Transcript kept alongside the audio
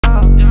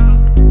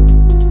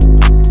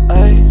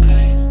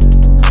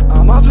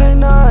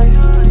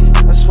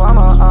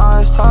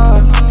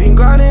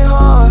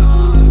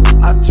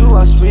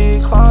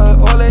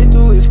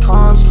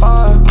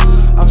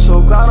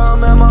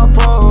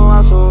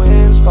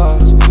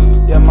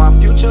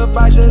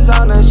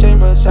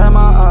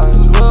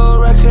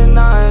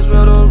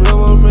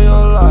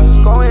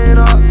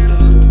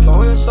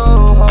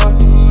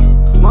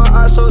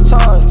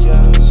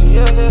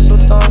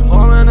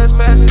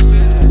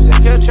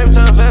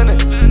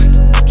Venice.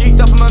 Geeked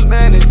up from a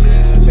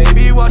menace.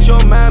 Baby, watch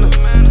your manner.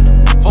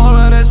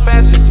 Foreign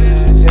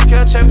expenses. Take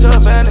a trip to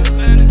Venice.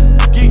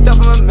 Geeked up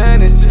from a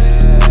menace.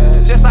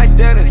 Just like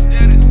Dennis.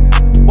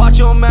 Watch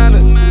your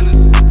manners.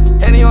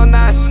 Henny on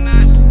nice.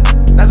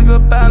 That's a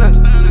good balance.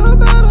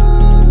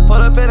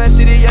 Pull up in that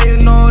city, yeah, you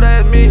know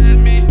that's me.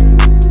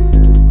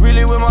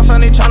 Really with my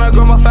family, tryna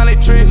grow my family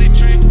tree.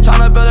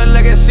 Tryna build a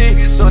legacy,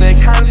 so they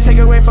can't take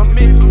it away from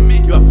me.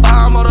 You a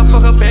fire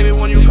motherfucker, baby,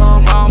 when you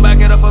come round, back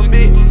it up for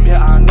me.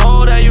 Yeah, I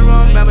know that you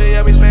remember,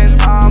 yeah, we spend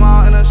time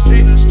out in the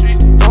street.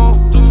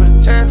 Don't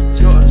pretend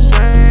you're a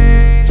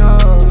stranger.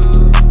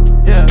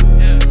 Yeah,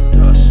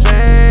 you're a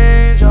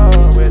stranger,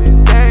 with the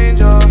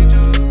danger.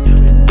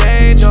 With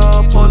danger,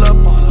 pull up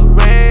on the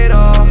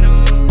radar.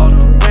 On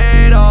the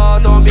radar,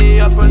 don't be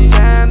a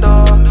pretender.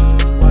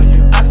 Why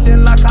you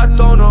acting like I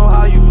don't know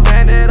how you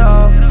bend it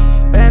up?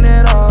 Bend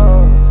it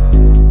up.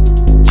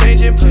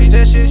 Changing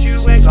positions, you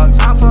ain't got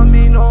time for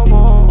me no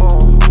more.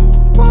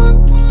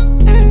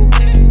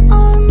 180,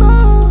 oh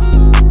no.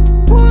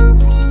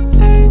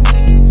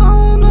 180,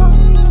 oh no.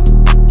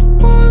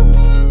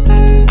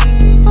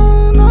 180,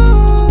 oh no.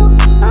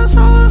 That's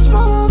how I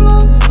smell my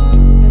blood.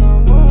 In a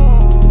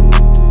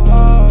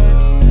moonlight.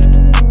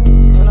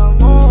 In a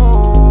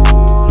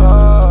moonlight.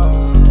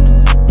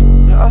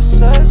 Yeah, I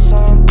said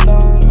something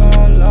that I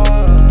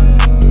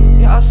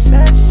love. Yeah, I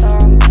said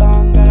something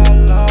that I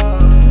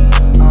love.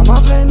 I'ma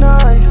play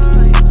nice,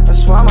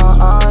 that's why my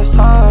eyes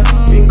tired.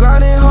 Been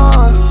grinding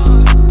hard,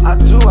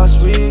 I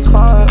sweet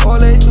quiet. All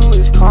they do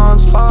is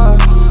conspire.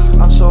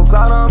 I'm so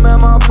glad I'm in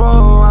my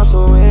bro, I'm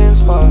so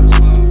inspired.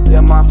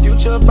 Yeah, my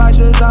future bright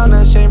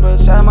designer, shame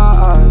protect my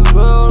eyes.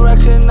 Will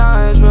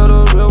recognize, real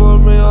the real will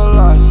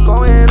realize.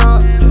 Going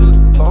up,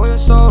 going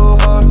so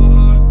hard.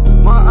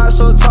 My eyes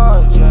so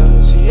tired,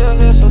 yeah, see your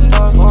hair so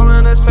dark.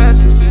 Foreign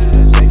expenses,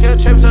 take a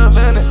trip to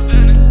Venice.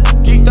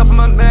 Geeked up from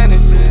a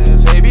menace,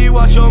 baby,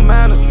 watch your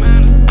manner.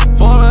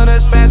 Foreign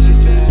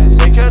expenses,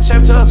 take a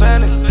trip to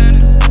Venice.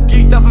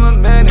 Geeked up from a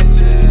menace,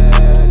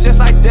 just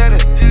like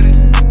Dennis.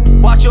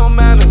 Watch your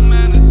manners,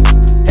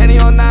 Henny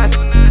on nice,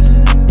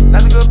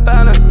 that's a good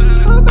balance.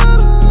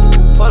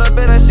 Pull up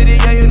in that city,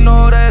 yeah, you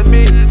know that's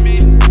me.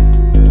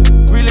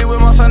 Really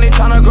with my family,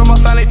 tryna grow my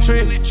family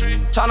tree.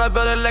 Tryna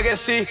build a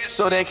legacy,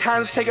 so they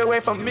can't take it away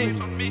from me.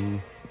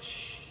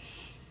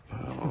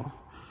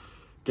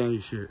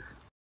 Gang shit.